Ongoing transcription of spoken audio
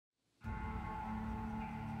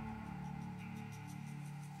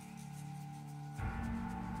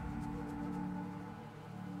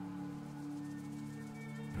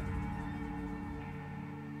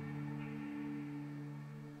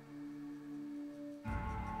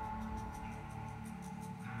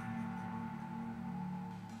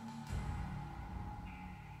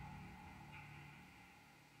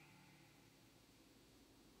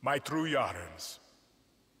My true Yarans,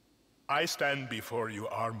 I stand before you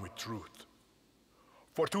armed with truth.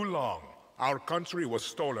 For too long, our country was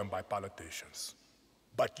stolen by politicians.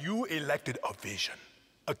 But you elected a vision,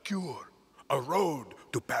 a cure, a road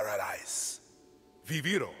to paradise.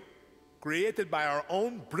 Viviro, created by our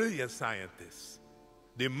own brilliant scientists.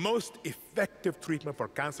 The most effective treatment for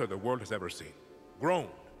cancer the world has ever seen. Grown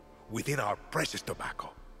within our precious tobacco.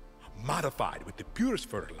 Modified with the purest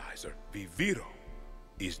fertilizer, Viviro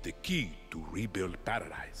is the key to rebuild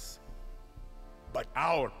paradise. But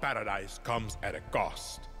our paradise comes at a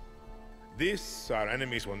cost. This our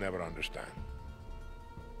enemies will never understand.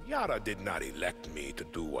 Yara did not elect me to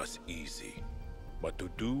do what's easy, but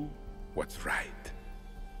to do what's right.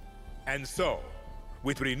 And so,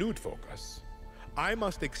 with renewed focus, I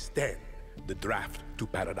must extend the draft to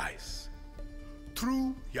paradise.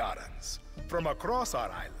 True Yarans from across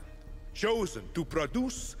our island, chosen to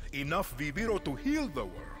produce enough Viviro to heal the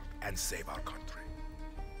world and save our country.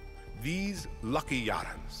 These lucky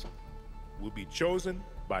Yarans will be chosen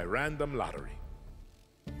by random lottery.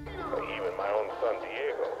 Even my own son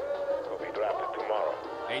Diego will be drafted tomorrow.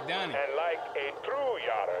 Hey, Danny. And like a true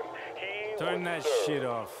Yaran, he turn that shit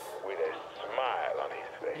off. With a smile on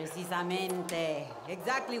his face. Precisamente.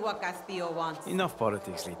 Exactly what Castillo wants. Enough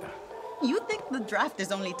politics, Lita. You think the draft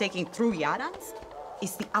is only taking true Yarans?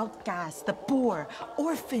 It's the outcasts, the poor,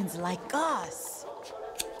 orphans like us.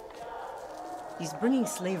 He's bringing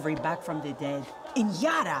slavery back from the dead. In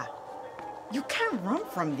Yara. You can't run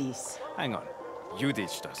from this. Hang on. You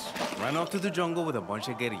ditched us. Ran off to the jungle with a bunch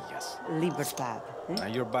of guerrillas. Libertad. Now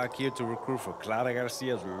you're back here to recruit for Clara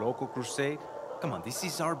Garcia's local crusade? Come on, this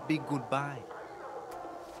is our big goodbye.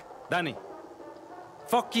 Danny,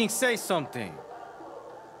 fucking say something.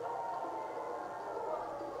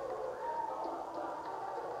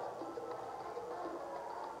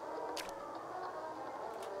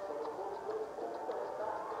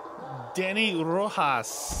 Danny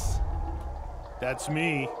Rojas. That's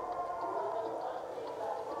me.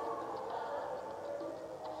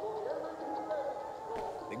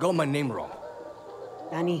 They got my name wrong.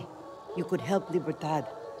 Danny, you could help Libertad.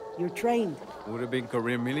 You're trained. Would have been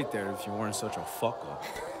career military if you weren't such a fuck-up.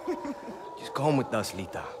 Just come with us,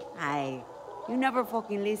 Lita. Aye. You never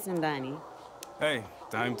fucking listen, Danny. Hey,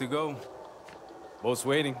 time to go. Boat's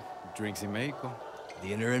waiting. Drinks in Mexico.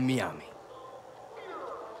 Dinner in Miami.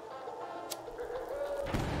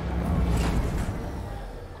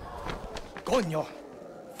 Coño!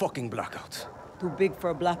 Fucking blackout. Too big for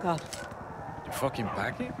a blackout. You fucking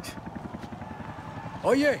package?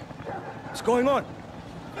 Oh yeah! What's going on?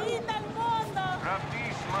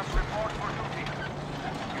 Draftees must report for duty.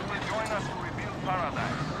 You will join us to rebuild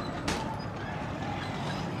paradise.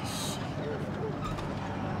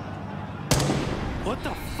 What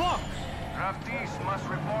the fuck? Draftees must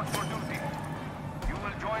report for duty. You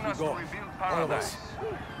will join us to rebuild paradise.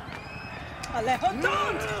 Alejo,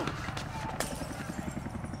 don't!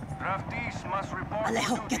 Draftees must report for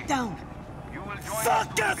Alejo, duty. get down! You will join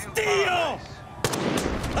Fuck us to rebuild Castillo!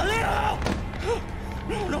 paradise. Alejo!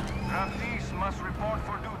 No. Draftees must report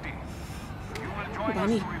for duty. You will join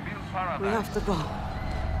Danny, us to rebuild paradise. we have to go.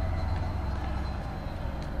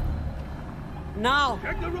 Now!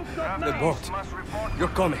 The boat. Must report You're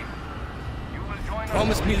coming. You will join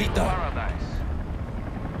Promise us to me, rebuild Lita. paradise.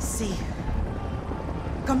 See.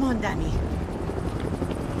 Come on, Danny.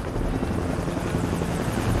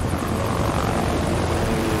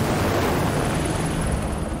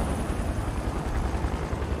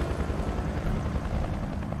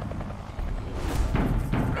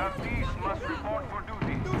 Draftees must report for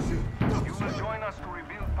duty. You will join us to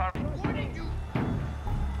rebuild paradise.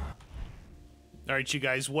 All right, you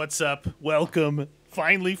guys, what's up? Welcome.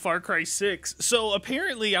 Finally, Far Cry 6. So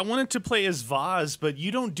apparently I wanted to play as Vaz, but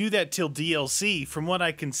you don't do that till DLC from what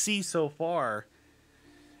I can see so far.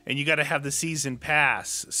 And you got to have the season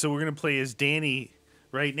pass. So we're going to play as Danny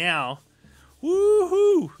right now.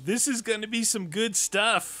 Woohoo! This is going to be some good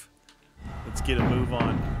stuff. Let's get a move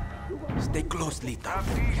on. Stay close, Lita.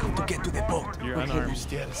 We have to get to the boat. You're unarmed.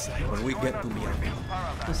 Stay out of sight. When we get to Miami.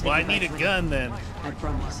 Well, I need a gun then. I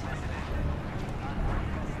promise.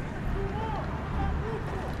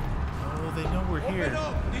 Oh, they know we're here.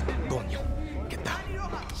 Coño, get down.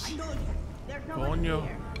 Coño.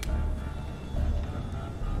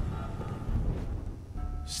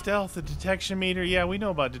 Stealth, the detection meter. Yeah, we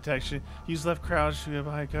know about detection. Use left crouch to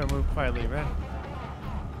behind cover, move quietly, right?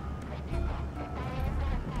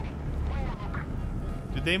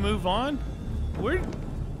 Did they move on?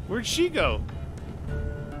 Where'd she go?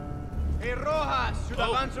 Hey, Rojas, should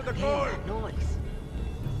have answered the call. Noise.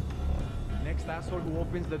 Next asshole who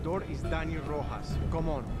opens the door is Danny Rojas. Come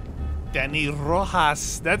on. Danny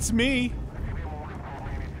Rojas. That's me.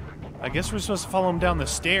 I guess we're supposed to follow him down the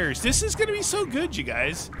stairs. This is going to be so good, you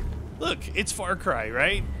guys. Look, it's Far Cry,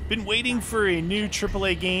 right? Been waiting for a new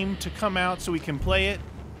AAA game to come out so we can play it.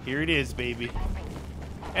 Here it is, baby.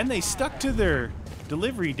 And they stuck to their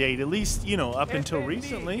delivery date, at least, you know, up until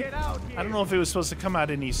recently. I don't know if it was supposed to come out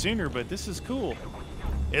any sooner, but this is cool.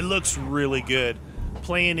 It looks really good.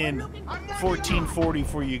 Playing in 1440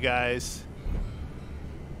 for you guys.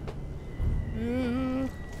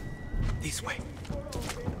 This way.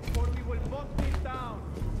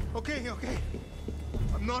 Okay, okay.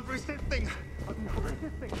 I'm not resisting.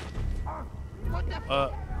 I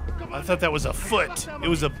thought that was a foot. It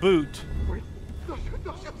was a boot.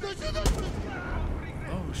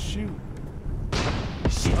 Oh, shoot.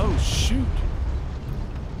 Oh, shoot.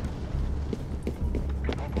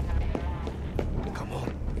 Come on.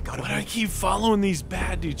 Why do I keep following these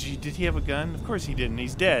bad dudes? Did he have a gun? Of course he didn't.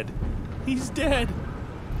 He's dead. He's dead.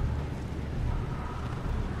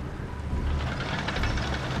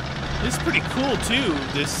 This is pretty cool, too,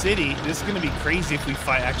 this city. This is going to be crazy if we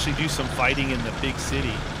actually do some fighting in the big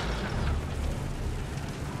city.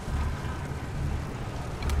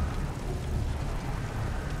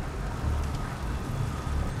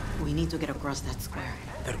 We need to get across that square.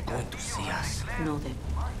 They're going to see us. No, they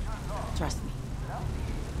won't. Trust me.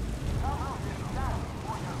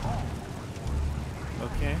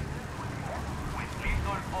 Okay.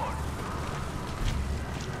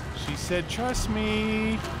 She said, trust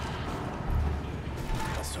me.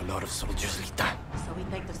 That's a lot of soldiers, Lita. So we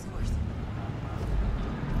take the sewers.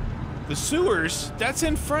 The sewers? That's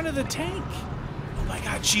in front of the tank. Oh my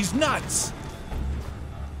god, she's nuts.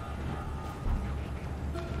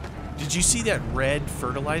 Did you see that red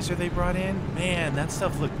fertilizer they brought in? Man, that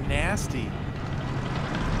stuff looked nasty.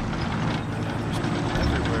 There's people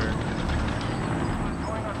everywhere.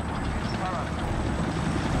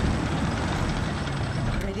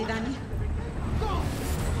 Ready, Danny?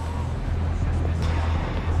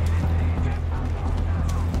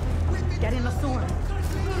 Get in the sewer.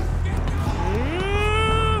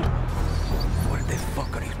 Where the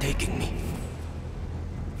fuck are you taking me?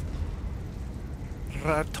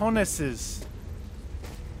 Ratoneses.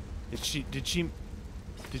 Did she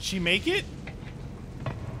make it?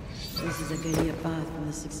 This is a guerrilla path from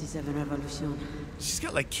the 67 Revolution. She's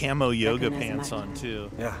got like camo yoga Recognize pants my on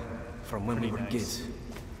too. Yeah, from when we Pretty were nice. kids.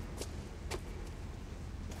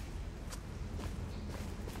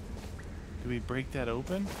 Do we break that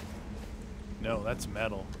open? No, that's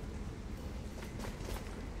metal.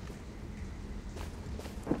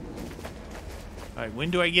 Alright,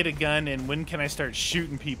 when do I get a gun and when can I start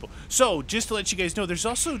shooting people? So, just to let you guys know, there's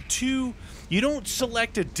also two... You don't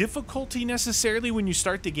select a difficulty necessarily when you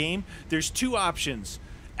start the game. There's two options.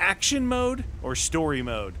 Action mode or story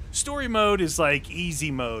mode. Story mode is like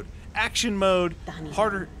easy mode. Action mode, Danny,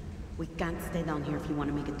 harder... we can't stay down here if you want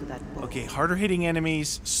to make it to that boat. Okay, harder hitting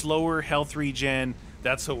enemies, slower health regen.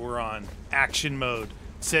 That's what we're on. Action mode.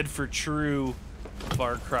 Said for true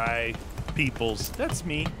Far Cry peoples. That's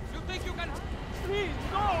me. You think you can... Please,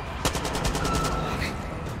 no!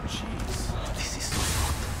 Jeez. This is so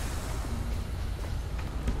hot.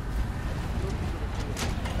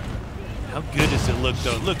 How good does it look,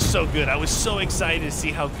 though? It looks so good. I was so excited to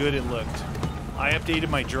see how good it looked. I updated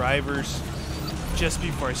my drivers just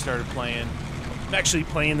before I started playing. I'm actually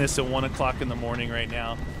playing this at 1 o'clock in the morning right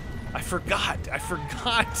now. I forgot.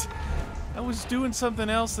 I was doing something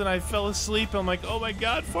else and I fell asleep. I'm like, oh my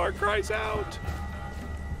god, Far Cry's out.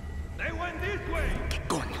 They went this way! Keep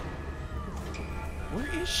going. Where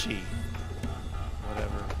is she?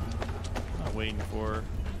 Whatever. I'm not waiting for her.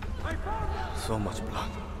 I found them! So much blood.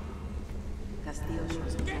 Castillo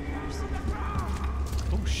shows us mercy.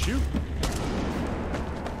 Oh, shoot.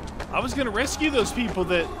 I was gonna rescue those people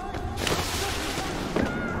that...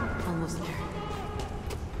 Almost there.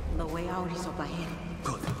 The way out is up ahead.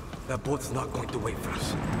 Good. That boat's not going to wait for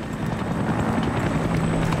us.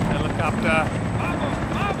 Helicopter. Vamos,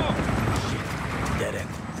 vamos! Dead end.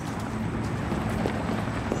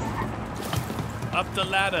 Up the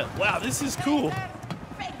ladder. Wow, this is cool.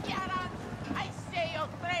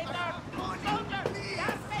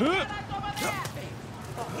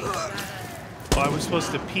 Oh, I was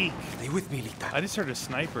supposed to peek. Stay with me, Lita. I just heard a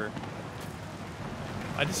sniper.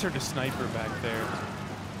 I just heard a sniper back there.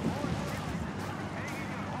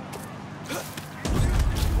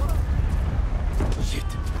 Shit.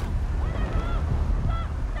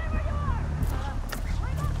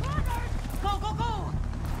 Go, go, go!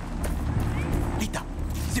 Lita,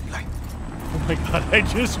 zipline. Oh my god, I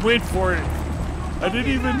just went for it. I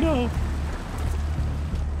didn't even know.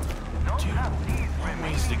 Dude, long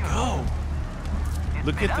ways to go. Whoa!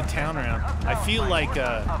 Look at the town around. I feel like,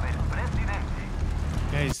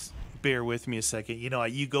 guys, bear with me a second. You know,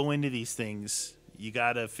 you go into these things, you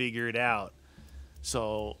gotta figure it out.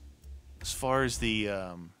 So, as far as the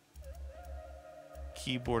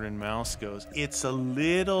keyboard and mouse goes, it's a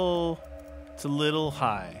little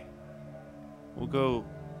high. We'll go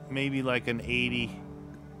maybe like an 80,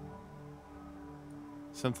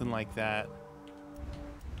 something like that.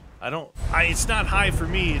 It's not high for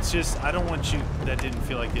me. It's just I don't want you. That didn't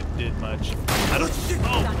feel like it did much. I don't.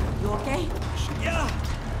 Oh. You okay? Yeah.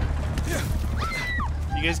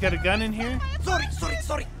 You guys got a gun in here?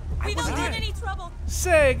 Sorry. We don't want any trouble.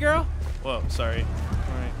 Say, girl. Whoa, sorry.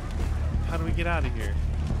 All right. How do we get out of here?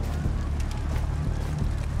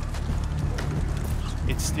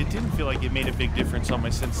 It didn't feel like it made a big difference on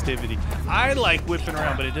my sensitivity. I like whipping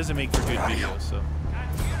around, but it doesn't make for good video, so.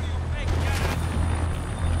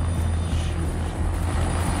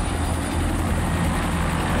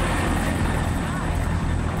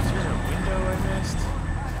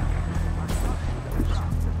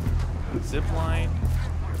 Zip line.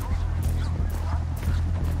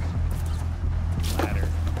 Ladder.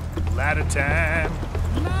 Ladder time.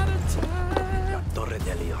 Ladder time. La Torre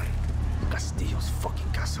de Leon. Castillo's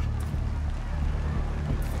fucking castle.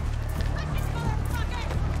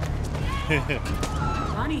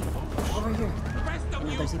 Johnny, over here.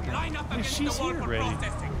 Hey, she's here already.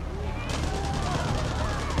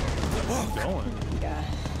 Going. Yeah.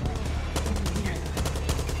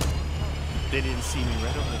 They didn't see me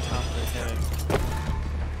right over the top of their head.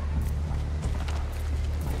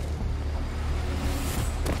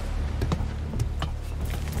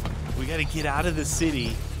 We gotta get out of the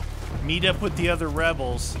city, meet up with the other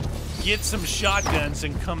rebels, get some shotguns,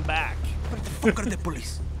 and come back. What the fuck are the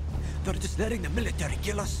police? They're just letting the military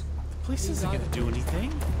kill us. The police isn't gonna do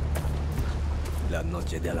anything. La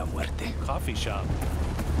noche de la muerte. Coffee shop.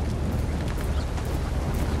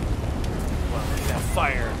 Wow, look at that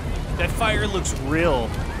fire. That fire looks real.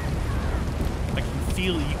 I can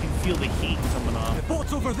feel it. You can feel the heat coming off. The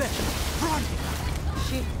boat's over there. Run!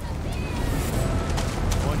 Shit.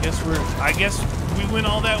 Well, I guess we went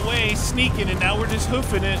all that way sneaking, and now we're just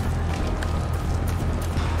hoofing it.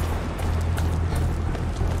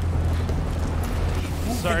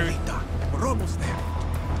 Sorry. We're almost there.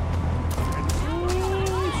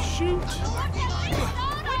 Oh, shoot.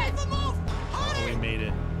 Oh, we made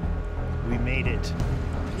it. We made it.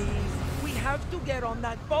 We have to get on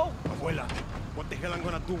that boat. Abuela, what the hell I'm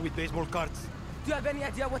gonna do with baseball cards? Do you have any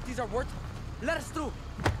idea what these are worth? Let us through.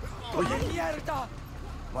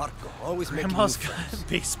 Marco, always making Grandma's new got friends.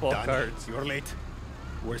 baseball Danny, cards. you're late.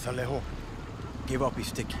 Where's Alejo? Give up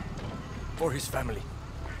his ticket. For his family.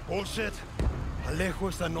 Bullshit. Alejo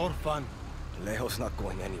is an orphan. Alejo's not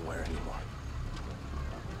going anywhere anymore.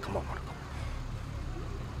 Come on, Marco.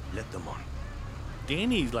 Let them on.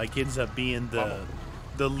 Danny like ends up being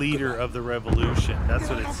the leader of the revolution. That's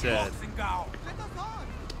what it said.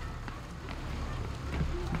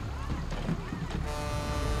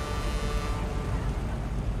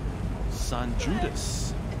 San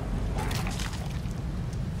Judas.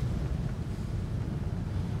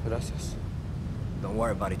 Gracias. Don't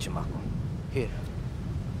worry about it, Chamaco. Here.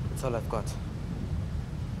 That's all I've got.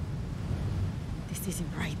 This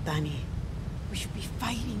isn't right, Danny. We should be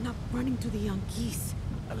fighting, not running to the Yankees.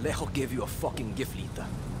 Alejo gave you a fucking gift, Lita.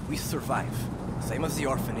 We survive. Same as the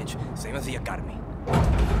orphanage, same as the academy.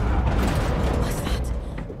 What's that?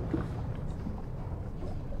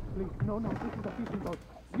 Please, no, this is a fishing boat.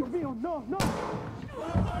 Dios mío, no!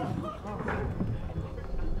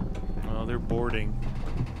 Oh, they're boarding.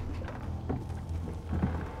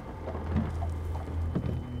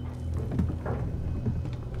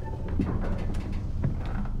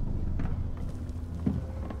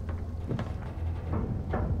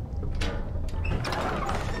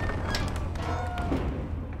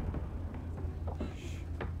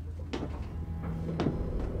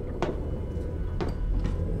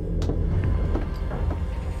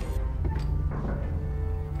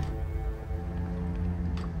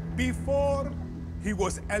 Before he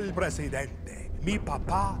was El Presidente, mi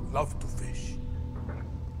papa loved to fish.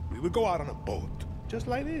 We would go out on a boat, just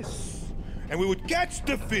like this, and we would catch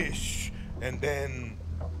the fish, and then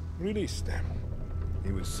release them.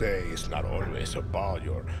 He would say, it's not always about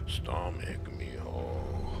your stomach, mijo.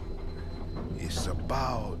 It's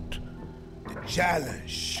about the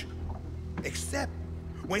challenge. Except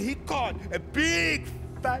when he caught a big,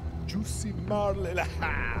 fat, juicy marlin,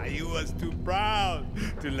 he was too proud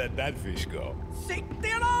to let that fish go. Si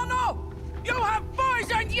Tirano! You have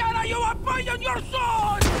poisoned Yara! You have poisoned your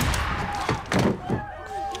soul!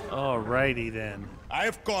 Alrighty then.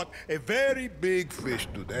 I've caught a very big fish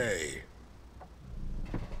today.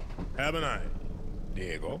 Haven't I,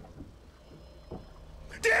 Diego?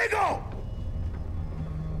 Diego!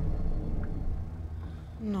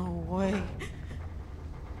 No way.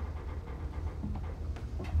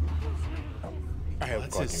 I have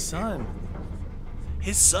That's caught his him, son. Diego.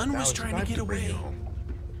 His son Now was it's trying to time get bring you away. home.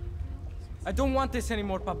 I don't want this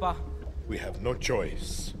anymore, Papa. We have no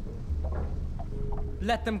choice.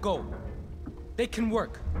 Let them go. They can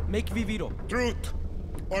work. Make Viviro. Truth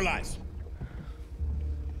or lies?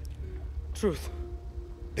 Truth.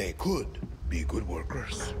 They could be good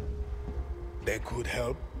workers. They could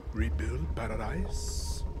help rebuild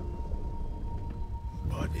paradise.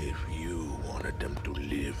 But if you wanted them to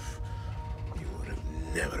live, you would have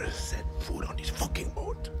never set foot on this fucking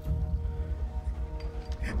boat.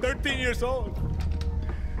 13 years old.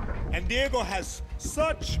 And Diego has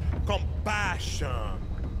such compassion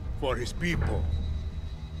for his people.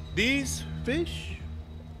 These fish,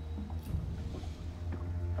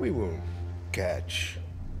 we will catch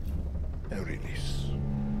and release.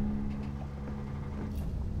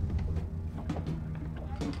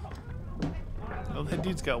 Oh, that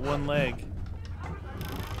dude's got one leg.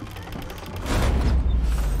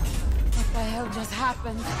 What the hell just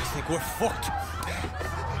happened? I think we're fucked.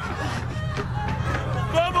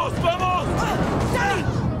 Vamos, vamos! Daddy!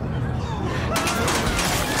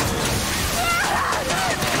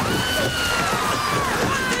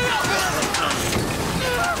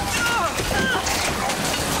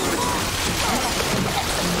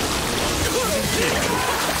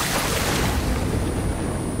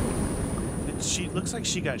 She looks like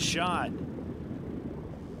she got shot.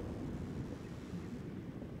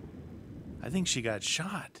 I think she got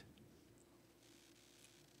shot.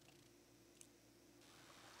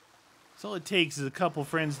 So all it takes is a couple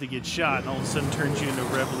friends to get shot, and all of a sudden turns you into a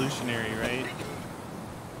revolutionary, right?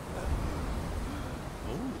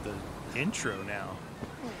 Oh, the intro now.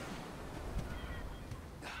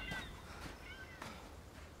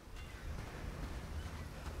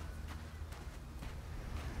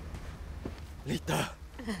 Lita.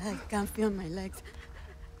 I can't feel my legs.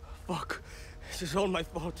 Fuck. This is all my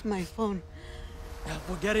fault. My phone.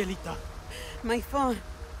 Forget it, Lita. My phone.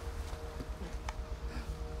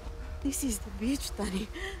 This is the beach, Danny.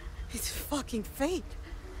 It's fucking fate.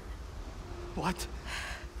 What?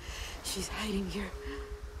 She's hiding here.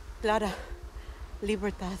 Clara.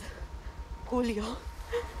 Libertad. Julio.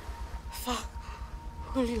 Fuck.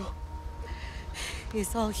 Julio.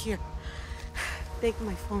 It's all here. Take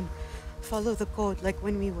my phone. Follow the code like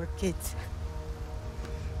when we were kids.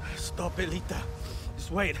 Stop it, Lita.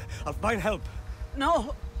 Just wait. I'll find help.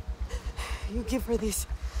 No! You give her this.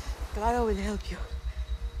 Clara will help you.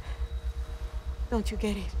 Don't you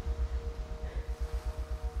get it?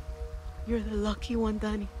 You're the lucky one,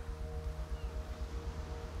 Danny.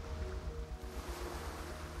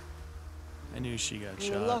 I knew she got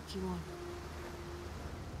You're the shot. lucky one.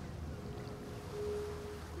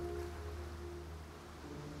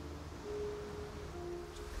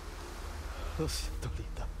 Lo siento,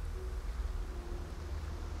 Lita.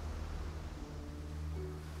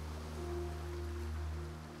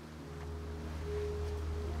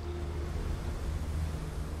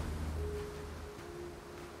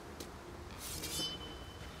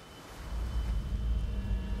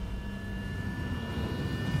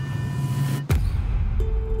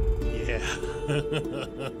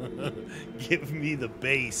 Give me the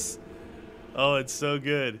bass. Oh, it's so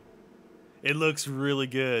good. It looks really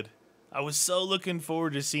good. I was so looking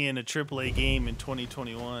forward to seeing a AAA game in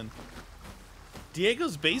 2021.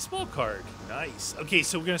 Diego's baseball card. Nice. Okay,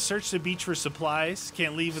 so we're going to search the beach for supplies.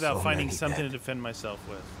 Can't leave without So finding many something dead. to defend myself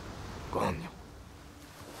with. Coño.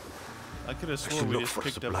 I could have I swore should we look just for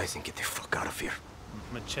picked up supplies and get the fuck out of here.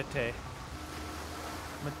 machete.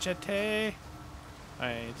 Machete.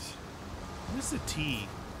 Alright. Where's the T?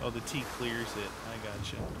 Oh, the T clears it. I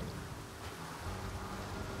gotcha.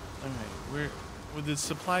 Alright, where would the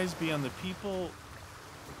supplies be, on the people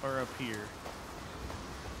or up here?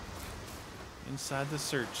 Inside the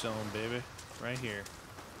search zone, baby. Right here.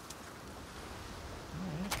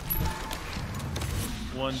 Alright.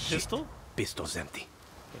 One Shit. pistol, Pistol's empty.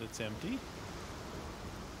 but it's empty.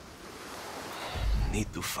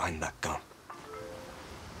 Need to find that gun.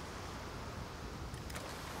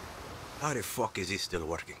 How the fuck is it still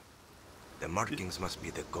working? The markings must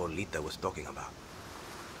be the gold Lita was talking about.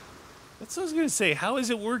 That's what I was gonna say. How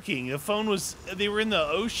is it working? The phone was... They were in the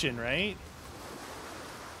ocean, right?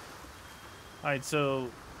 Alright, so...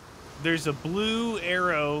 There's a blue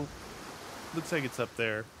arrow. Looks like it's up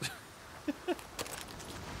there.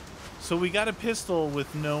 So we got a pistol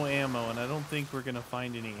with no ammo, and I don't think we're gonna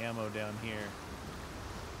find any ammo down here.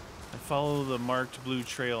 I follow the marked blue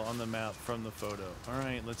trail on the map from the photo.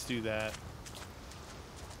 Alright, let's do that.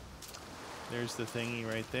 There's the thingy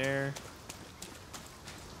right there.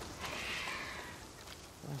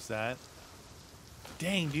 What was that?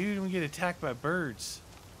 Dang, dude, we get attacked by birds.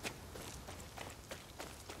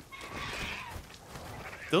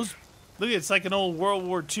 Those, look, it's like an old World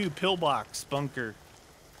War II pillbox bunker.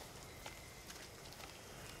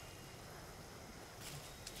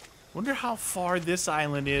 Wonder how far this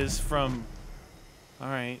island is from...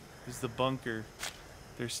 Alright, there's the bunker.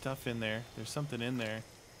 There's stuff in there. There's something in there.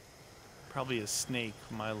 Probably a snake,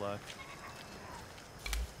 my luck.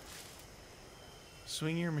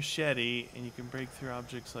 Swing your machete, and you can break through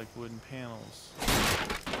objects like wooden panels.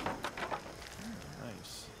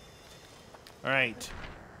 Nice. Alright.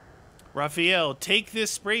 Raphael, take this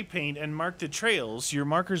spray paint and mark the trails. Your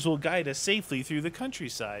markers will guide us safely through the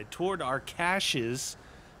countryside, toward our cache,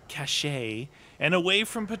 and away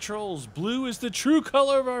from patrols. Blue is the true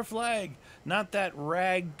color of our flag, not that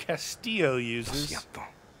rag Castillo uses.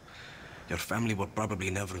 Your family will probably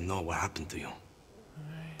never know what happened to you.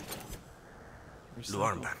 Blue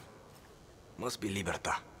armband. Must be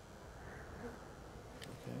Libertad.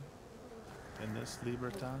 Okay. And this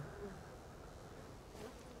Libertad?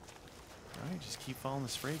 Alright, just keep following the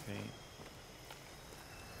spray paint.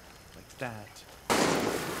 Like that.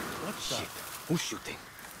 What the? Shit. Who's shooting?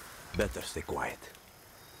 Better stay quiet.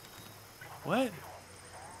 What?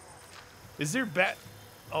 Is there bat?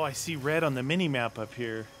 Oh, I see red on the mini map up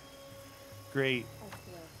here. Great.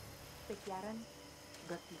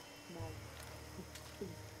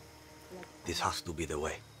 This has to be the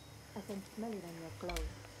way.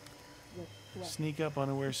 Sneak up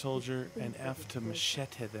unaware soldier and F to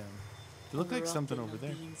machete them. They look like something over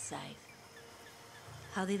there. Inside.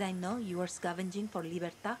 How did I know you were scavenging for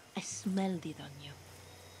Libertad? I smelled it on you.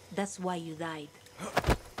 That's why you died.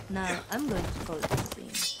 Now I'm going to call this in.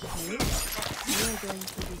 You are going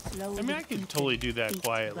to be slowly. I mean, I could totally do that beat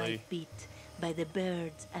quietly. By the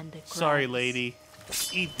birds and the crabs. Sorry, lady.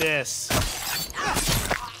 Eat this.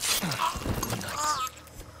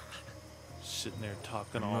 Sitting there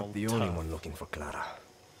talking all not the tough. only one looking for Clara.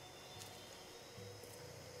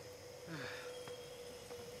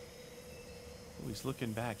 Oh, he's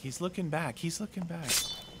looking back. He's looking back. He's looking back.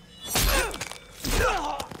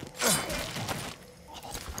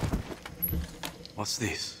 What's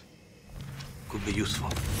this? Could be useful.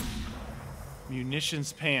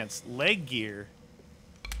 Munitions pants. Leg gear.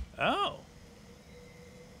 Oh.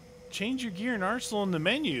 Change your gear and arsenal in the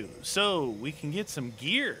menu so we can get some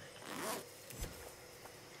gear.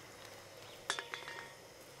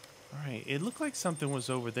 Alright, it looked like something was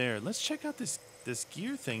over there. Let's check out this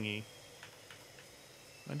gear thingy.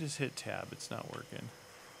 I just hit tab. It's not working.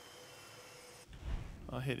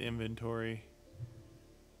 I'll hit inventory.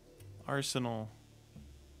 Arsenal.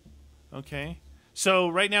 Okay. So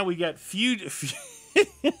right now we got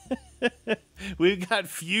we've got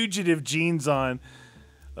fugitive jeans on.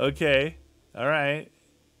 Okay. All right.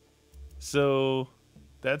 So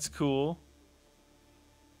that's cool.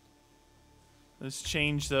 Let's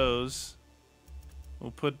change those.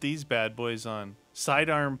 We'll put these bad boys on.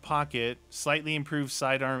 Sidearm pocket, slightly improved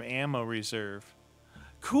sidearm ammo reserve.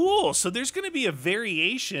 Cool. So there's going to be a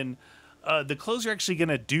variation. The clothes are actually going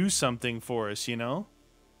to do something for us, you know?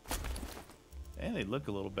 And they look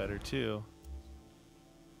a little better, too.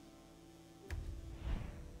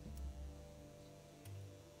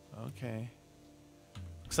 Okay.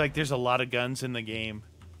 Looks like there's a lot of guns in the game.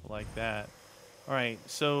 Like that. Alright,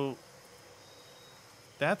 so...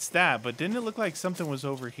 That's that, but didn't it look like something was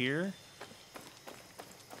over here?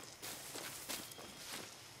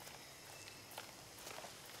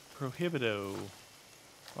 Prohibito.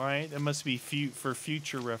 Alright, that must be for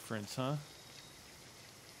future reference, huh?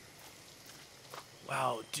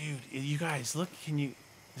 Wow, dude, you guys, look,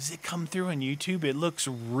 does it come through on YouTube? It looks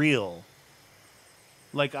real.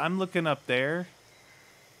 Like, I'm looking up there.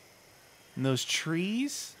 And those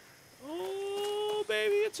trees. Oh,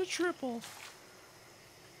 baby, it's a triple.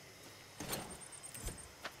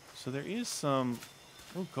 So there is some,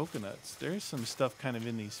 oh, coconuts. There is some stuff kind of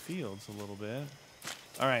in these fields a little bit.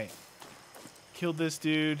 All right. Killed this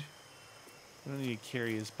dude. We don't need to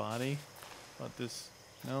carry his body. How about this?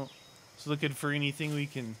 No. Just looking for anything we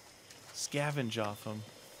can scavenge off him.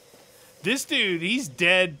 This dude, he's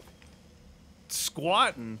dead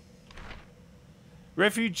squatting.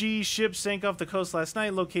 Refugee ship sank off the coast last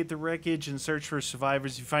night. Locate the wreckage and search for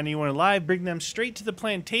survivors. If you find anyone alive, bring them straight to the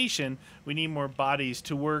plantation. We need more bodies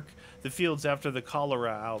to work the fields after the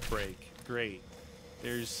cholera outbreak. Great.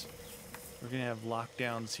 There's We're gonna have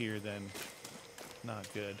lockdowns here then.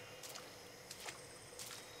 Not good.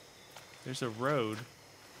 There's a road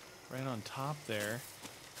right on top there.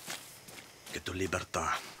 Get to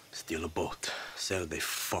Libertad, steal a boat, sell the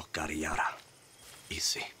fuck out of Yara.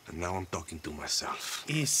 Easy. And now I'm talking to myself.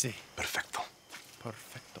 Easy. Perfecto.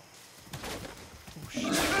 Perfecto. Oh, shit.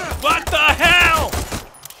 What the hell?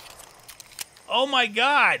 Oh my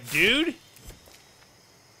god, dude.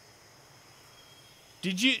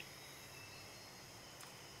 Did you...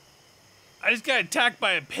 I just got attacked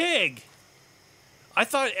by a pig. I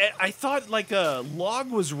thought like a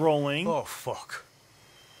log was rolling. Oh, fuck.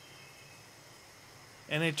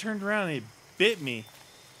 And it turned around and it bit me.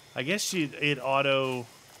 I guess it auto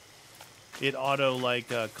like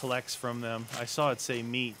collects from them. I saw it say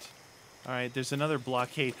meat. All right, there's another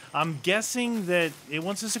blockade. I'm guessing that it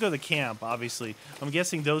wants us to go to the camp, obviously. I'm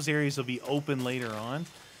guessing those areas will be open later on.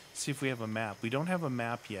 Let's see if we have a map. We don't have a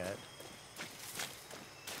map yet.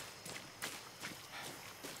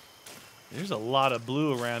 There's a lot of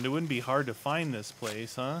blue around. It wouldn't be hard to find this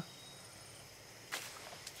place, huh?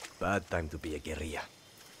 Bad time to be a guerrilla.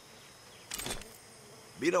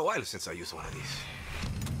 Been a while since I used one of these.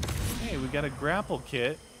 Hey, we got a grapple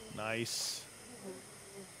kit. Nice.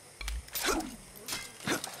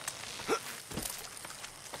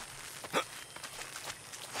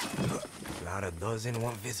 About a dozen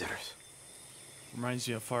want visitors. Reminds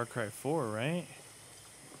you of Far Cry 4, right?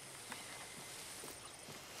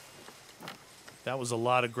 That was a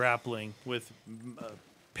lot of grappling with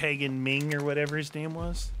Pagan Ming or whatever his name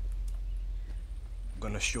was.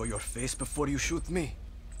 Gonna show your face before you shoot me.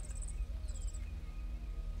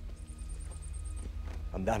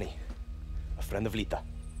 I'm Danny, a friend of Lita.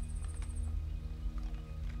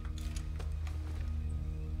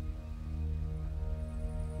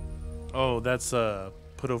 Oh, that's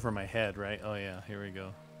put over my head, right? Oh yeah, here we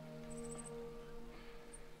go.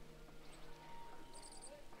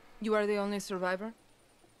 You are the only survivor?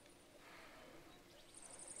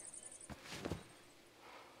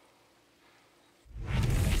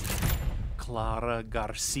 Clara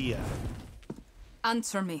Garcia.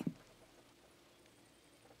 Answer me.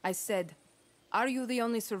 I said, are you the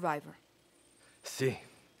only survivor? Si.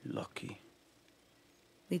 Lucky.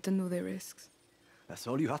 Lita knew the risks. That's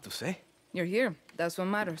all you have to say? You're here. That's what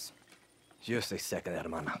matters. Just a second,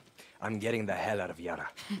 hermana. I'm getting the hell out of Yara.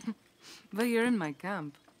 But you're in my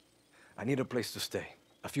camp. I need a place to stay.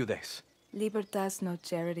 A few days. Libertad's no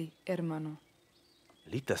charity, hermano.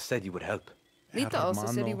 Lita said you would help. Lita also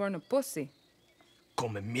said you weren't a pussy.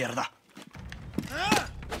 Come mierda.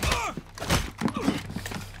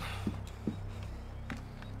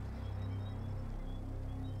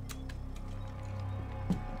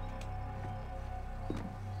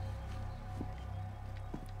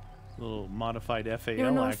 Little modified You're FAL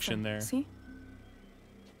an orphan, action there. See?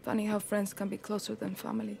 Funny how friends can be closer than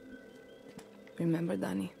family. Remember,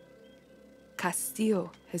 Danny,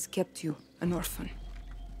 Castillo has kept you an orphan.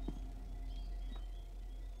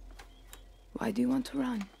 Why do you want to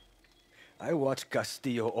run? I watched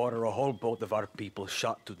Castillo order a whole boat of our people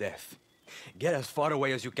shot to death. Get as far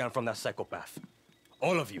away as you can from that psychopath.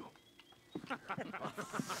 All of you.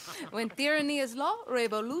 When tyranny is law,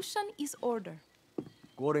 revolution is order.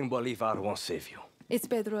 Quoting Bolivar won't save you. It's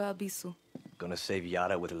Pedro Albizu. Gonna save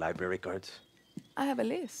Yara with library cards? I have a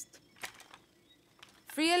list.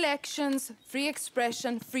 Free elections, free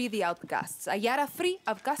expression, free the outcasts. A Yara free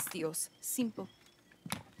of Castillos. Simple.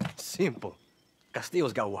 Simple.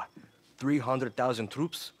 Castillo's got what? 300,000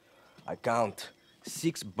 troops? I count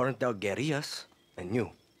 6 burnt-out guerrillas, and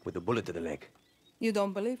you, with a bullet to the leg. You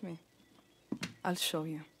don't believe me? I'll show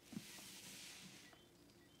you.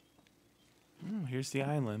 Here's the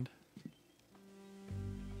island.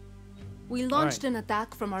 We launched an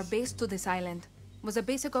attack from our base to this island. It was a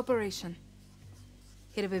basic operation.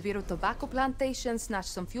 Hit a Viviro tobacco plantation, snatch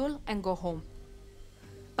some fuel, and go home.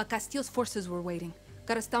 But Castillo's forces were waiting.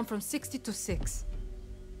 Got us down from 60 to 6.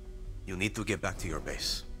 You need to get back to your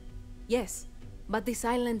base. Yes, but this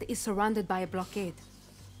island is surrounded by a blockade.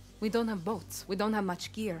 We don't have boats, we don't have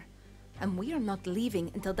much gear. And we are not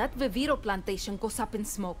leaving until that Viviro plantation goes up in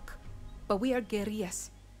smoke. But we are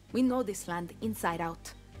guerrillas. We know this land inside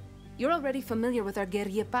out. You're already familiar with our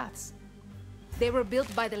guerrilla paths. They were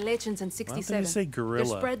built by the legends in 67. Why don't they say guerrilla?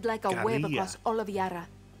 They're spread like a web Guerrilla. across all of Yara.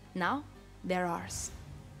 Now, they're ours.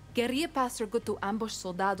 Guerrilla paths are good to ambush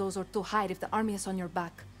soldados or to hide if the army is on your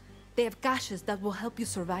back. They have caches that will help you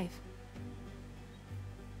survive.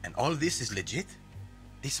 And all this is legit?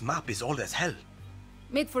 This map is old as hell.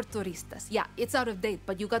 Made for turistas. Yeah, it's out of date,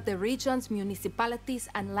 but you got the regions, municipalities,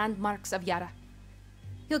 and landmarks of Yara.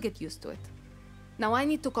 You'll get used to it. Now I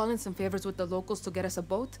need to call in some favors with the locals to get us a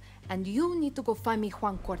boat, and you need to go find me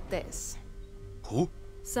Juan Cortez. Who?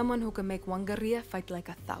 Someone who can make one guerrilla fight like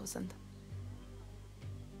 1,000.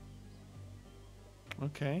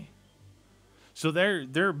 Okay. So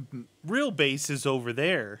their real base is over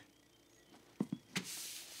there.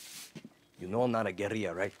 You know I'm not a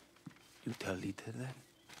guerrilla, right? You tell Lita that.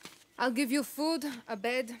 I'll give you food, a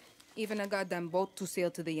bed, even a goddamn boat to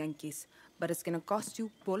sail to the Yankees. But it's gonna cost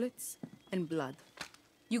you bullets and blood.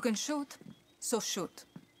 You can shoot, so shoot.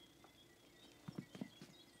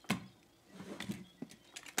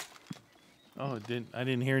 Oh, I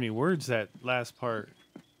didn't hear any words that last part.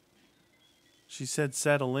 She said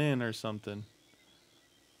settle in or something.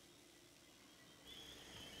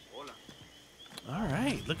 All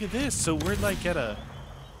right, look at this. So we're like at a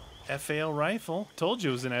FAL rifle. Told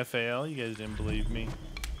you it was an FAL. You guys didn't believe me.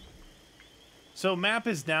 So map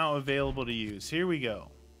is now available to use. Here we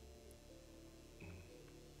go.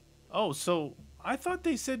 Oh, so I thought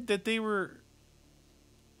they said that they were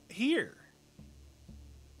here.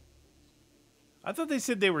 I thought they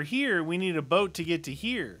said they were here. We need a boat to get to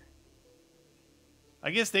here. I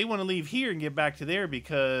guess they want to leave here and get back to there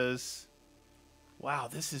because... Wow,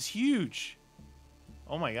 this is huge.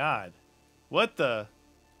 Oh my god. What the...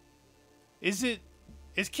 Is it...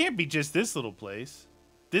 It can't be just this little place.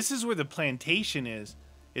 This is where the plantation is.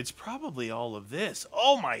 It's probably all of this.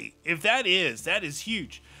 Oh my... If that is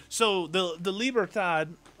huge. So the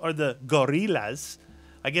Libertad, or the Guerrillas,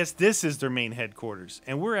 I guess this is their main headquarters.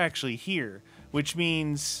 And we're actually here. Which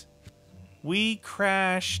means we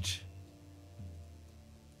crashed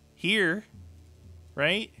here,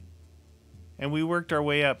 right? And we worked our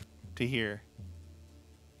way up to here.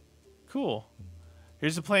 Cool.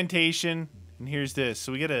 Here's the plantation, and here's this.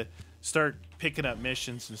 So we gotta start picking up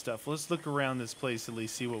missions and stuff. Let's look around this place at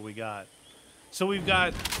least, see what we got. So we've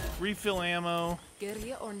got refill ammo.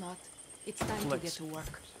 Guerrilla or not, it's time to get to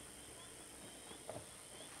work.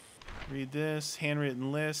 Read this.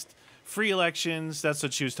 Handwritten list. Free elections. That's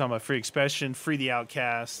what she was talking about. Free expression. Free the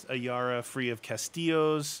outcast. A Yara. Free of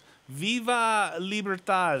Castillos. Viva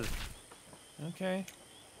Libertad. Okay.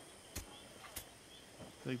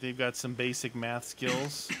 I think they've got some basic math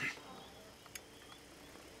skills.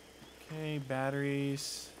 Okay,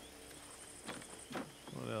 batteries.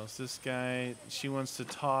 What else? This guy, she wants to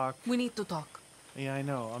talk. We need to talk. Yeah, I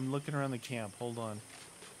know. I'm looking around the camp. Hold on.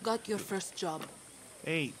 Got your first job.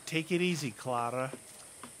 Hey, take it easy, Clara.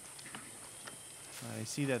 I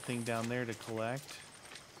see that thing down there to collect.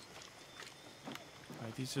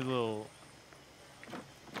 Alright, these are little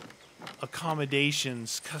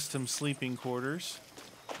accommodations, custom sleeping quarters.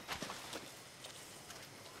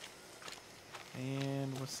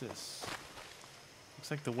 And what's this?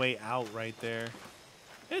 Looks like the way out right there.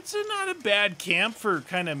 It's not a bad camp for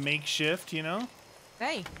kind of makeshift, you know?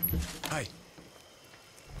 Hey. Hi.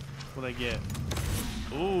 What'd I get?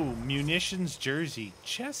 Ooh, munitions jersey.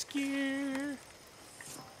 Chest gear.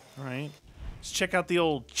 Alright. Let's check out the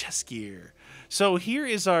old chest gear. So here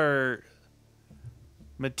is our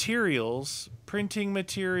materials. Printing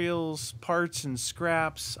materials, parts and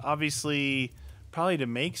scraps. Obviously, probably to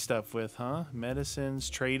make stuff with, huh?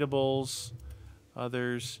 Medicines, tradables,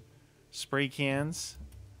 others. Spray cans.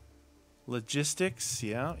 Logistics.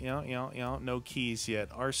 Yeah. No keys yet.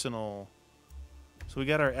 Arsenal. So we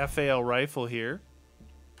got our FAL rifle here.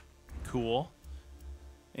 Cool.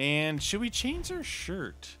 And should we change our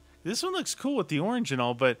shirt? This one looks cool with the orange and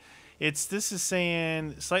all, but this is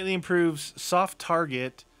saying slightly improves soft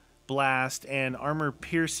target, blast, and armor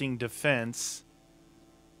piercing defense.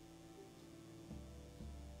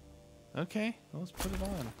 Okay, well, let's put it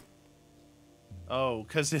on. Oh,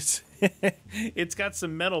 because it's got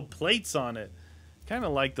some metal plates on it. Kind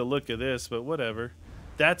of like the look of this, but whatever.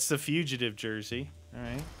 That's the fugitive jersey.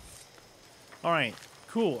 All right,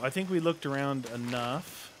 cool. I think we looked around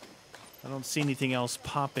enough. I don't see anything else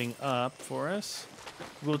popping up for us.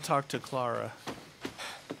 We'll talk to Clara.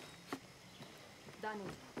 Danny,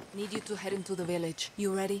 need you to head into the village.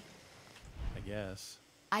 You ready? I guess.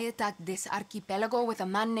 I attacked this archipelago with a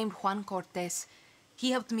man named Juan Cortez.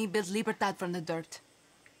 He helped me build Libertad from the dirt.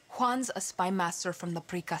 Juan's a spy master from the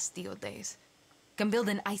pre-Castillo days. Can build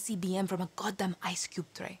an ICBM from a goddamn ice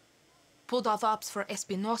cube tray. Pulled off ops for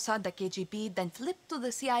Espinosa, the KGB, then flipped to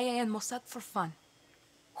the CIA and Mossad for fun.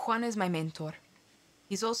 Juan is my mentor.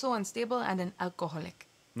 He's also unstable and an alcoholic.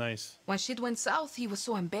 Nice. When shit went south, he was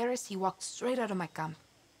so embarrassed he walked straight out of my camp.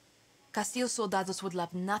 Castillo's soldados would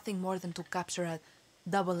love nothing more than to capture a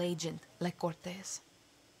double agent like Cortez.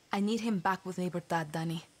 I need him back with Libertad,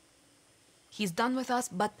 Danny. He's done with us,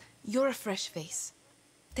 but you're a fresh face.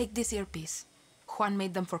 Take this earpiece. Juan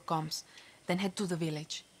made them for comms. then head to the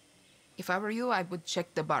village. If I were you, I would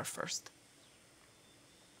check the bar first.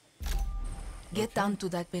 Get down to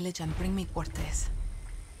that village and bring me Cortez.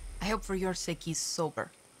 I hope for your sake he's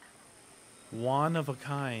sober. One of a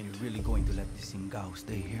kind. You're really going to let this Ingao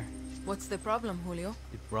stay here? What's the problem, Julio?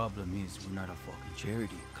 The problem is we're not a fucking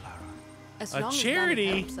charity, Clara. As A long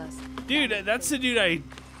charity? As that helps us. Dude, that's the dude I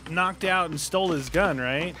knocked out and stole his gun,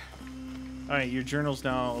 right? Alright, your journals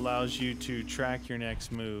now allows you to track your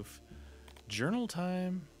next move. Journal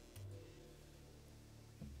time.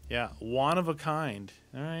 Yeah, one of a kind.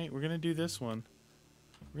 Alright, we're gonna do this one.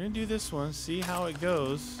 We're gonna do this one, see how it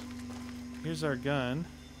goes. Here's our gun.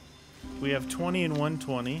 We have 20 and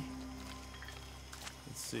 120.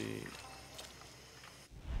 Let's see.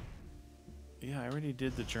 Yeah, I already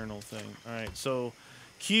did the journal thing. Alright, so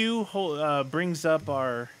Q brings up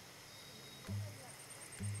our...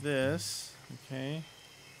 this. Okay.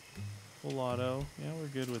 Full auto. Yeah, we're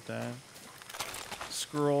good with that.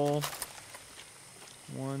 Scroll.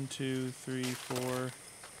 1, 2, 3, 4.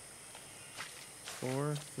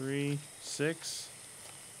 4, 3, 6.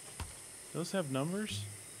 Those have numbers?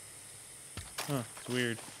 Huh, it's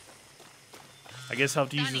weird. I guess I'll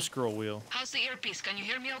have to use the scroll wheel. How's the earpiece? Can you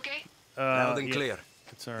hear me okay? Loud and yeah, clear.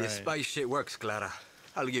 It's alright. This spy shit works, Clara.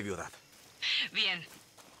 I'll give you that. Bien.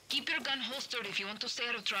 Keep your gun holstered if you want to stay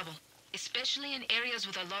out of trouble, especially in areas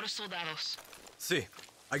with a lot of soldados. See,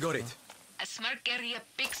 I got it. A smart guerrilla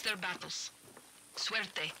picks their battles.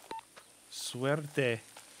 Suerte. Suerte.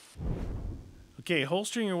 Okay,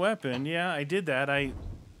 holstering your weapon. Yeah, I did that. I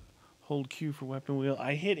hold Q for weapon wheel.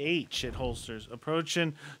 I hit H at holsters.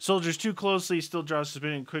 Approaching soldiers too closely, still draw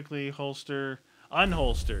suspended quickly. Holster.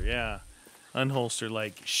 Unholster, yeah. Unholster,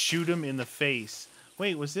 like shoot him in the face.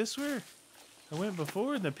 Wait, was this where I went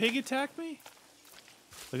before and the pig attacked me?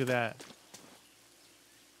 Look at that.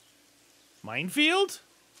 Minefield?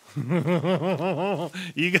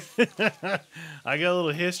 You got I got a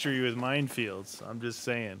little history with minefields. I'm just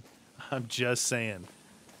saying. I'm just saying.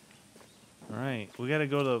 All right, we got to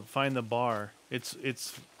go to find the bar. It's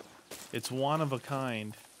one of a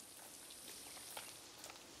kind.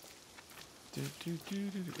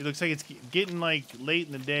 It looks like it's getting like late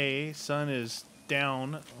in the day. Sun is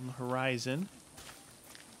down on the horizon.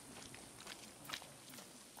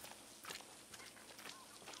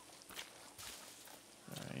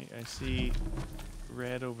 All right, I see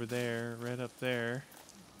red over there, red up there.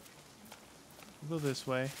 We'll go this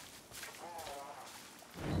way.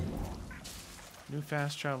 New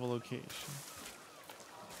fast travel location.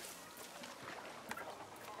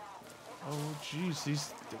 Oh,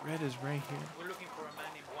 jeez, the red is right here. We're looking for a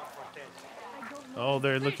man named Juan Cortez. Oh,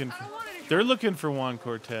 they're looking for Juan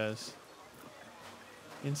Cortez.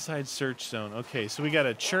 Inside search zone. Okay, so we got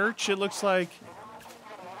a church. It looks like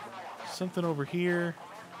something over here.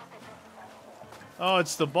 Oh,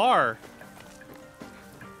 it's the bar.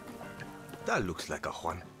 That looks like a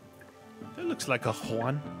Juan. That looks like a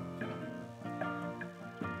Juan.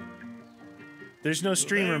 There's no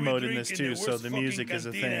streamer mode in this too, so the music is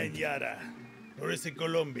a thing. In Yara, or is it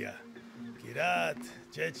Colombia? Kirat,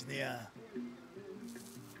 Chechnya.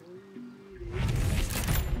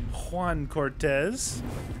 Juan Cortez.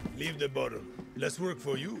 Leave the bottle. Let's work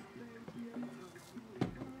for you.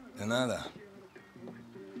 De nada.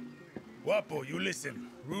 Guapo, you listen.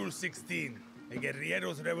 Rule 16. A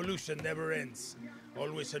guerrillero's revolution never ends.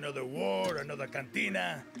 Always another war, another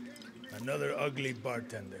cantina, another ugly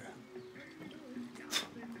bartender.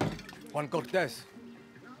 Juan Cortez.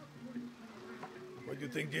 What do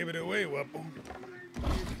you think gave it away, Guapo?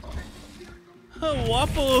 Oh,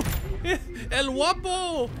 Guapo! El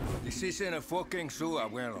Guapo! This isn't a fucking zoo,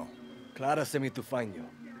 abuelo. Clara sent me to find you.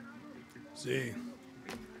 See,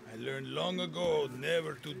 I learned long ago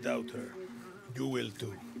never to doubt her. You will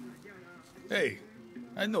too. Hey,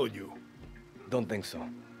 I know you. Don't think so.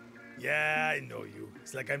 Yeah, I know you.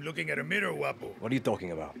 It's like I'm looking at a mirror, Guapo. What are you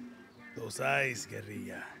talking about? Those eyes,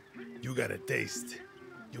 guerrilla. You got a taste.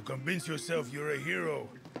 You convince yourself you're a hero,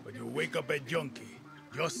 but you wake up a junkie,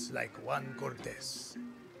 just like Juan Cortez.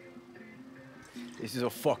 This is a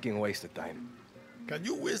fucking waste of time. Can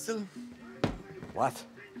you whistle? What?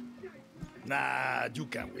 Nah, you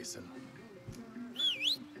can't whistle.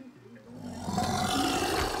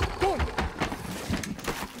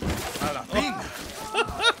 A la pinga.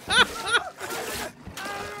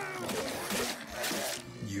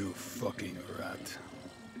 You fucking rat.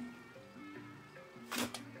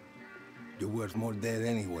 You're worth more dead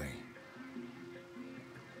anyway.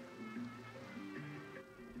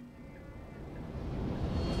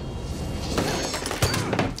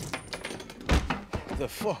 What the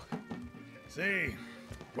fuck? See,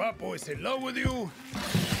 Guapo is in love with you.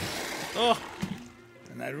 Oh.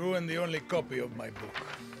 And I ruined the only copy of my book.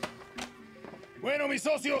 Bueno, mis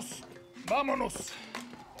socios, vámonos.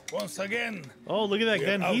 Once again. Oh, look at that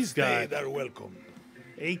gun he's got. Our welcome.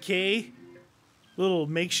 AK, little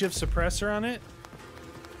makeshift suppressor on it.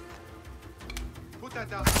 Put that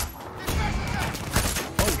down.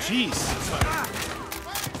 Oh, jeez.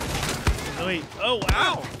 Oh, wait. Oh,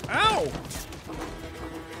 ow. Ow.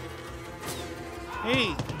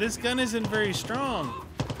 Hey, this gun isn't very strong.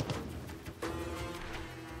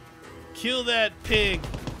 Kill that pig.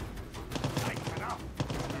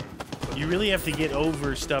 You really have to get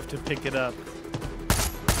over stuff to pick it up.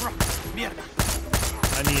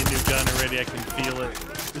 I need a new gun already. I can feel it.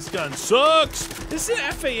 This gun sucks. This is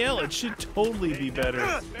FAL. It should totally be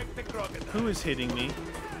better. Who is hitting me?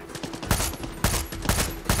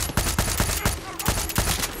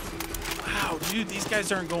 Wow, dude, these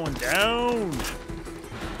guys aren't going down.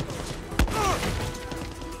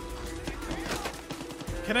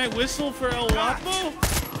 Can I whistle for El Guapo?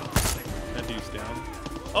 That dude's down.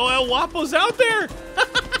 Oh, El Guapo's out there!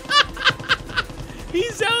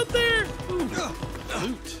 He's out there! Ooh,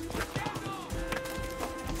 loot.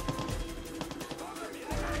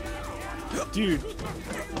 Dude,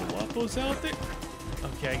 El Guapo's out there?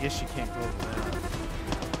 Okay, I guess you can't go over that.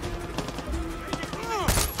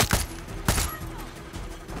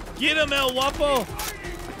 Get him, El Guapo!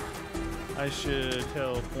 I should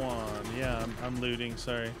help Juan. Yeah, I'm looting,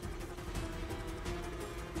 sorry.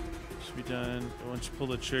 Should be done. Once you pull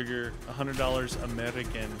the trigger, $100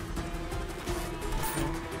 American.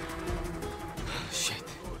 Shit.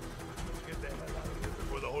 Get the hell out of here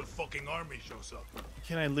before the whole fucking army shows up.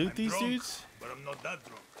 Can I loot these drunk, dudes? But I'm not that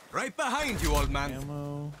drunk. Right behind you, old man.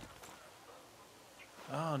 Ammo.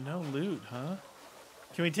 Oh, no loot, huh?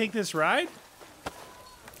 Can we take this ride?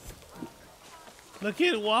 Look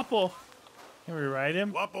at Guapo. Can we ride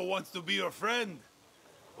him? Guapo wants to be your friend.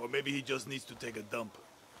 Or maybe he just needs to take a dump.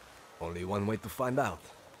 Only one way to find out.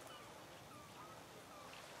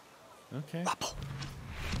 Okay. Guapo.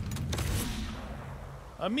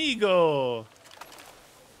 Amigo.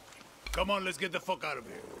 Come on, let's get the fuck out of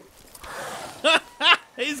here.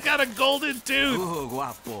 He's got a golden tooth. Ooh,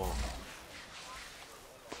 Guapo.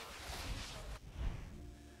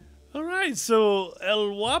 All right, so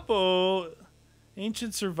El Guapo,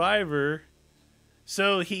 ancient survivor.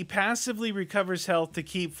 So he passively recovers health to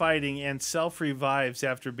keep fighting and self-revives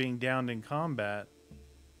after being downed in combat.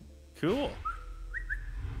 Cool.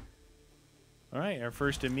 All right, our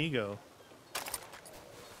first amigo.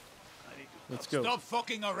 Let's go. Stop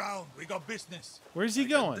fucking around. We got business. Where's he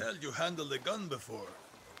going? Tell you handled a gun before.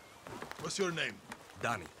 What's your name?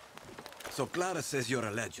 Danny. So Clara says you're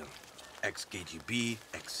a legend. Ex-KGB,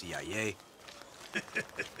 ex-CIA.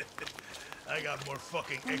 I got more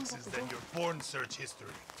fucking X's than your porn search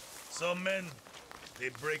history. Some men, they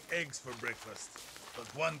break eggs for breakfast. But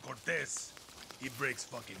Juan Cortez, he breaks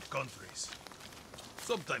fucking countries.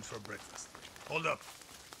 Sometimes for breakfast. Hold up.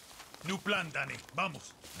 New plan, Danny.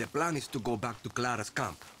 Vamos. The plan is to go back to Clara's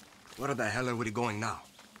camp. Where the hell are we going now?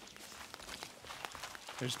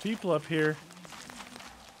 There's people up here.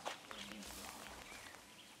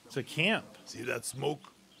 It's a camp. See that smoke?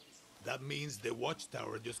 That means the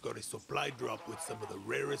watchtower just got a supply drop with some of the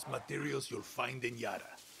rarest materials you'll find in Yara.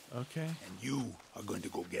 Okay. And you are going to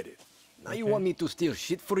go get it. Now you want me to steal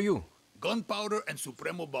shit for you? Gunpowder and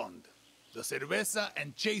Supremo Bond. The cerveza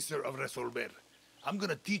and chaser of Resolver. I'm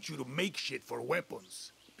gonna teach you to make shit for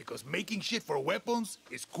weapons. Because making shit for weapons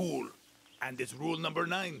is cool. And it's rule number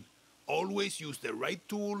 9. Always use the right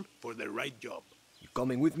tool for the right job. You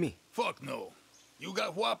coming with me? Fuck no. You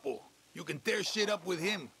got Guapo. You can tear shit up with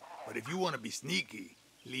him. But if you want to be sneaky,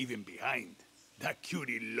 leave him behind. That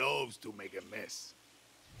cutie loves to make a mess.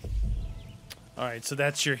 All right, so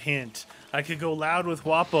that's your hint. I could go loud with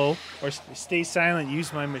Guapo or stay silent,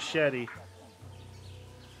 use my machete.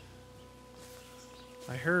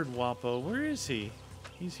 I heard Guapo. Where is he?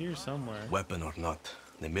 He's here somewhere. Weapon or not,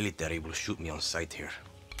 the military will shoot me on sight here.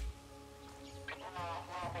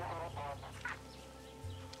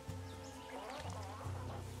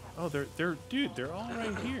 Oh, dude, they're all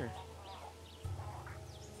right here.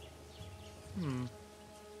 Hmm.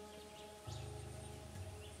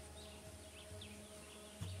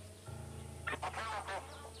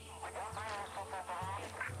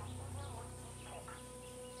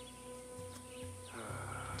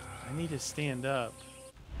 I need to stand up.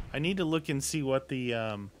 I need to look and see what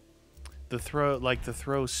the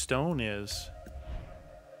throw stone is.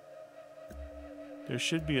 There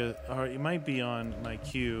should be a, or it might be on my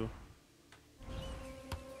queue.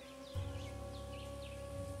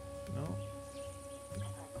 No.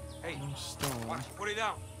 Hey, no stone. watch, put it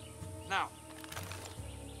down. now.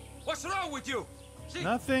 What's wrong with you? See?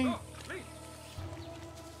 Nothing. Go, please.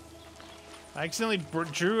 I accidentally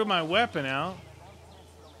drew my weapon out.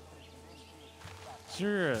 Is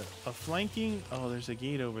there a flanking? Oh, there's a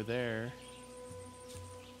gate over there.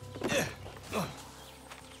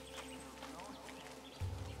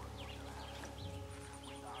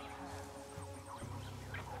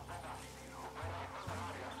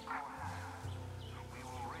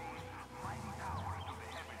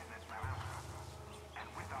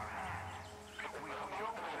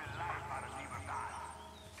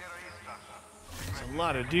 A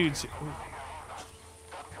lot of dudes. Ooh.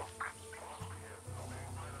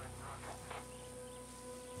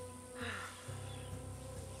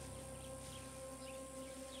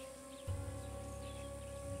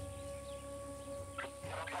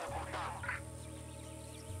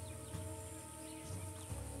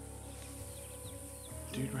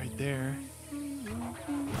 Dude right there.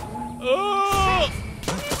 Oh!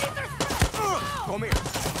 Come here.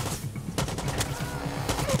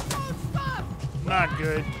 Not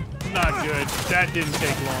good. Not good. That didn't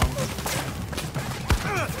take long.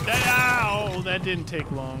 That didn't take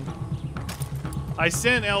long. I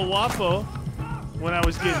sent El Guapo when I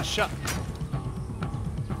was getting shot.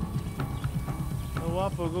 El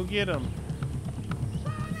Guapo, go get him.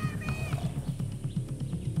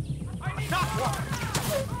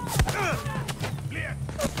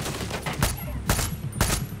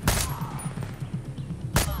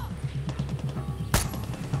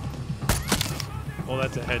 Oh,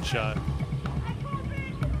 that's a headshot.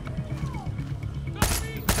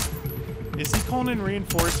 Is he calling in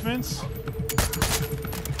reinforcements?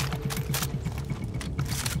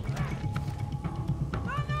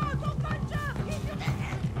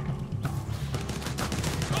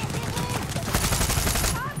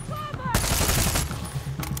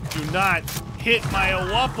 Do not hit my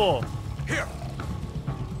Awapo. Here.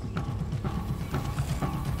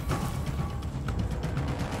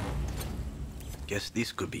 Guess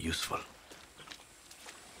this could be useful.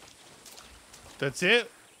 That's it?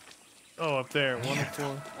 Oh, up there, 104.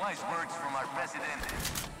 Wise words from our Presidente,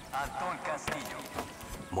 Antón Castillo.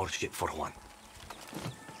 More shit for Juan.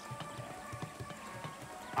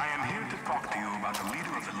 I am here to talk to you about the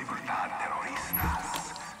leader of the Libertad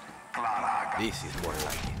Terroristas, Clara. This is more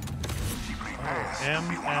like it.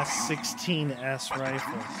 MS-16S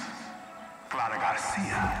rifle. Clara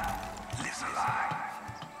Garcia lives alive.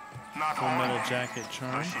 Not Full metal only jacket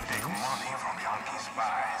charm. does she take money from Yankee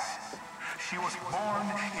spies, she was born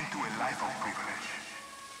into a life of privilege.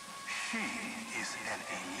 She is an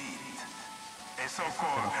elite, a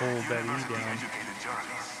so-called university-educated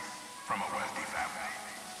journalist from a wealthy family.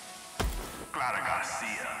 Clara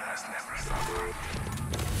Garcia has never suffered.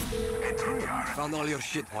 A triarch. Found all your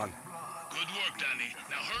shit, Juan. Good work, Danny.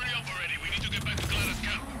 Now hurry up already. We need to get back to Clara's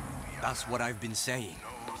camp. That's what I've been saying.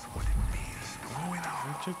 We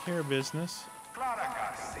took care of business. Clara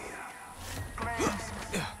Garcia claims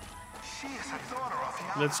she is a daughter of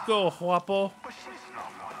Yara. Let's go, Guapo. But she's not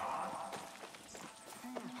one.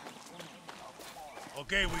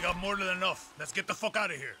 Okay, we got more than enough. Let's get the fuck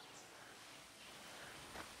out of here.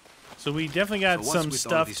 So we definitely got So what's some with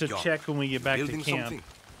all stuff this to job? check when we get back to Building camp. something?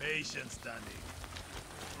 Patience, Danny.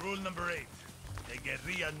 Rule number 8. A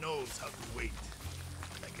guerrilla knows how to wait.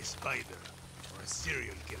 Like a spider or a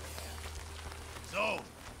serial killer. So,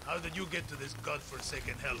 how did you get to this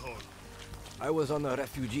godforsaken hellhole? I was on a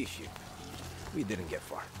refugee ship. We didn't get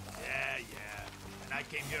far. Yeah. And I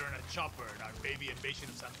came here in a chopper in our baby invasion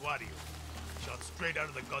of Santuario. Shot straight out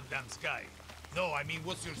of the goddamn sky. No, I mean,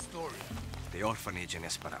 what's your story? The orphanage in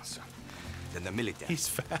Esperanza. Then the military. He's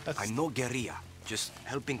fast. I'm no guerrilla. Just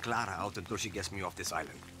helping Clara out until she gets me off this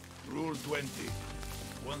island. Rule 20.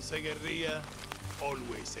 Once a guerrilla,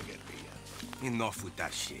 always a guerrilla. Enough with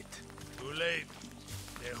that shit. Too late.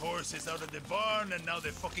 The horse is out of the barn, and now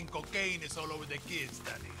the fucking cocaine is all over the kids,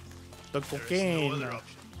 Danny. The There cocaine. is no other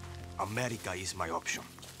option. America is my option.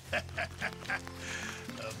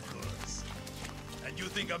 Of course. And you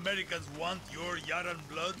think Americans want your Yaran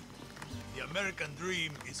blood? The American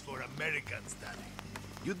dream is for Americans, Danny.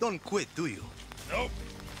 You don't quit, do you? Nope.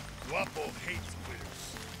 Guapo hates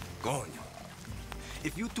quitters. Coño.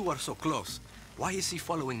 If you two are so close, why is he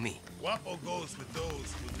following me? Guapo goes with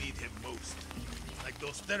those who need him most. Like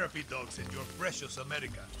those therapy dogs in your precious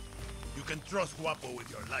America. You can trust Guapo with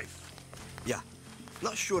your life. Yeah.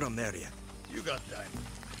 Not sure I'm there yet. You got time.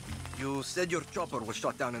 You said your chopper was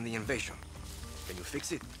shot down in the invasion. Can you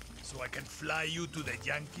fix it? So I can fly you to the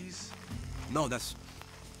Yankees? No, that's...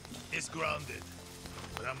 It's grounded.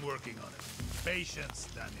 But I'm working on it. Patience,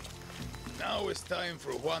 Danny. Now it's time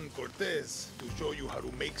for Juan Cortez to show you how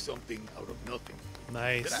to make something out of nothing.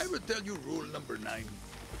 Nice. Did I ever tell you rule number 9?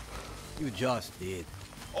 You just did.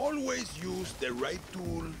 Always use the right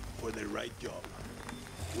tool for the right job.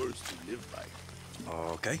 Words to live by.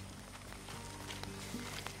 Okay.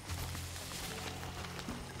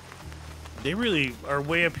 They really are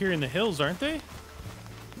way up here in the hills, aren't they?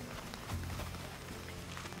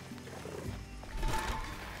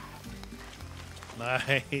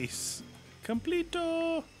 Nice.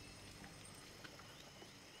 Completo.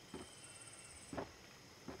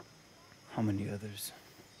 How many others?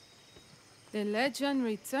 The legend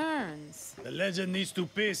returns. The legend needs to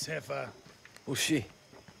piss, Jefa. Who's she?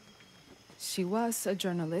 She was a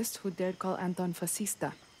journalist who dared call Antón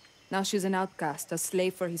fascista. Now she's an outcast, a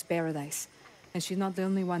slave for his paradise. And she's not the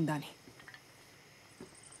only one, Danny.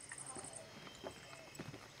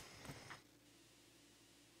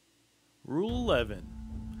 Rule 11.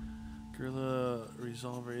 Guerrilla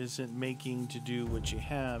Resolver isn't making to do what you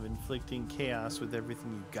have, inflicting chaos with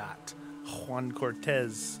everything you got. Juan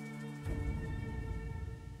Cortez.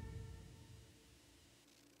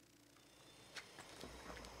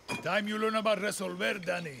 Time you learn about Resolver,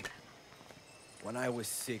 Danny. When I was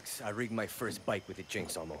 6, I rigged my first bike with a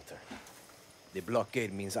chainsaw motor. The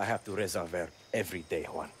blockade means I have to resolver every day,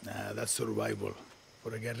 Juan. Nah, that's survival.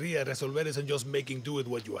 For a guerrilla, Resolver isn't just making do with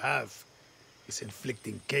what you have. It's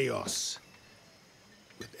inflicting chaos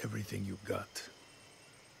with everything you got.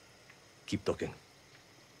 Keep talking.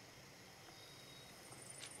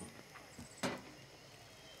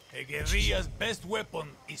 A guerrilla's best weapon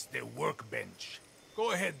is the workbench.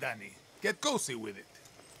 Go ahead, Danny. Get cozy with it.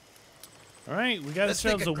 All right, we got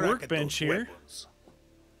ourselves a workbench here. Weapons.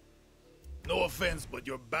 No offense, but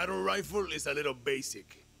your battle rifle is a little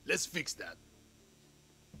basic. Let's fix that.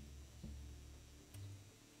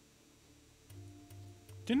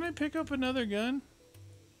 Didn't I pick up another gun?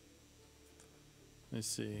 Let's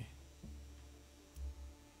see.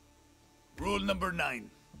 Rule number 9.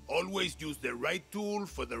 Always use the right tool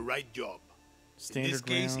for the right job. Standard In this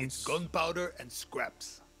case, rounds. it's gunpowder and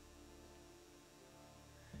scraps.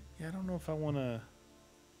 Yeah, I don't know if I want to...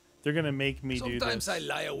 They're going to make me do this. Sometimes I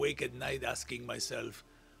lie awake at night asking myself,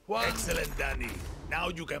 well, excellent, Danny. Now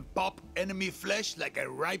you can pop enemy flesh like a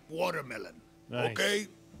ripe watermelon. Nice. Okay,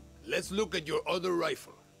 let's look at your other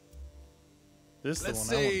rifle. This is the Let's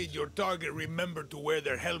one I say want. your target remembered to wear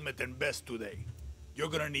their helmet and vest today. You're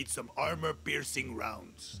gonna need some armor-piercing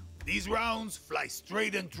rounds. These rounds fly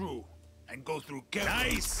straight and true and go through careful.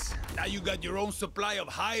 Nice! Now you got your own supply of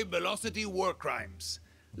high-velocity war crimes.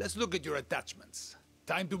 Let's look at your attachments.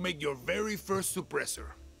 Time to make your very first suppressor.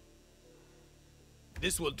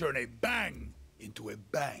 This will turn a bang into a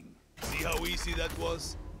bang. See how easy that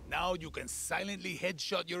was? Now you can silently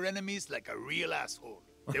headshot your enemies like a real asshole.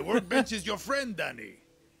 The workbench is your friend, Danny.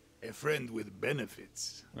 A friend with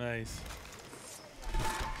benefits. Nice.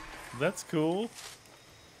 That's cool.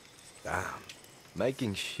 Damn.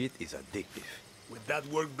 Making shit is addictive. With that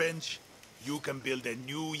workbench, you can build a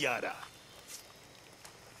new Yara.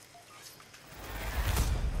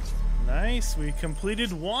 Nice. We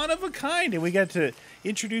completed one of a kind, and we got to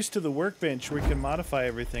introduce to the workbench where we can modify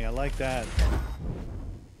everything. I like that.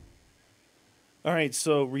 All right,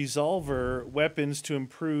 so Resolver weapons to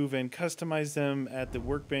improve and customize them at the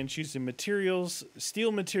workbench using materials,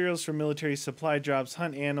 steal materials from military supply drops,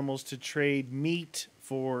 hunt animals to trade meat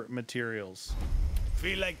for materials.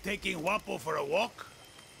 Feel like taking Guapo for a walk?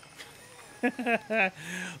 All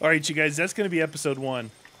right, you guys, that's going to be episode 1.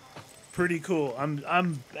 Pretty cool.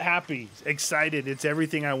 I'm happy, excited. It's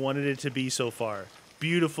everything I wanted it to be so far.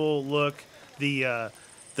 Beautiful look. The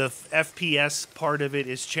FPS part of it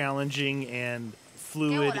is challenging and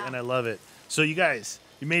fluid, and I love it. So you guys,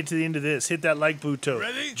 you made it to the end of this. Hit that like button.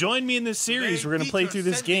 Ready? Join me in this series. Today, We're going to play teacher through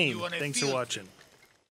this sending game. you on a Thanks for field watching. trip.